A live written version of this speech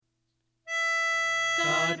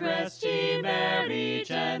God rest ye merry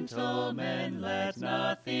gentlemen, let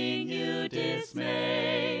nothing you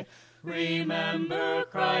dismay. Remember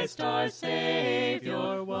Christ our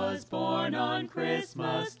Savior was born on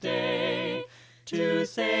Christmas Day, to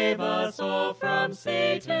save us all from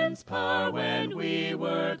Satan's power when we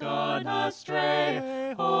were gone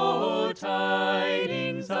astray. Oh,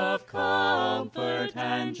 tidings of comfort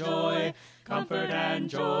and joy, comfort and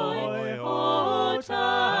joy. Oh,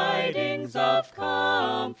 tidings of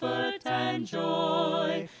comfort and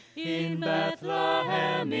joy. In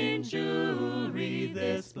Bethlehem in Jewry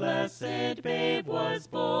this blessed babe was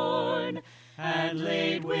born, and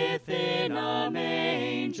laid within a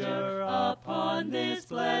manger upon this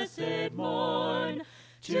blessed morn,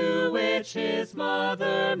 to which his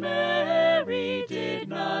mother Mary did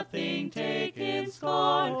nothing take in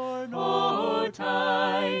scorn. Oh,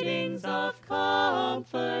 tidings of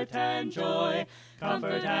comfort and joy,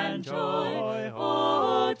 comfort and joy.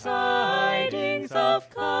 Oh, tidings of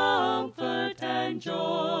comfort and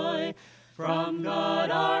joy. From God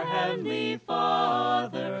our heavenly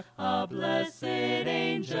Father a blessed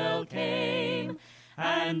angel came,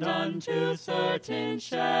 and unto certain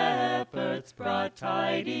shepherds brought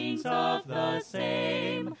tidings of the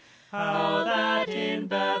same, how that in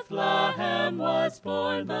Bethlehem was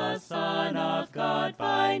born the Son of God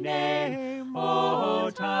by name. O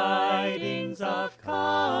tidings of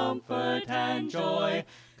comfort and joy,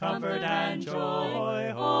 comfort and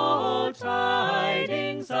joy. O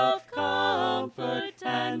tidings of comfort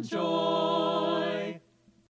and joy.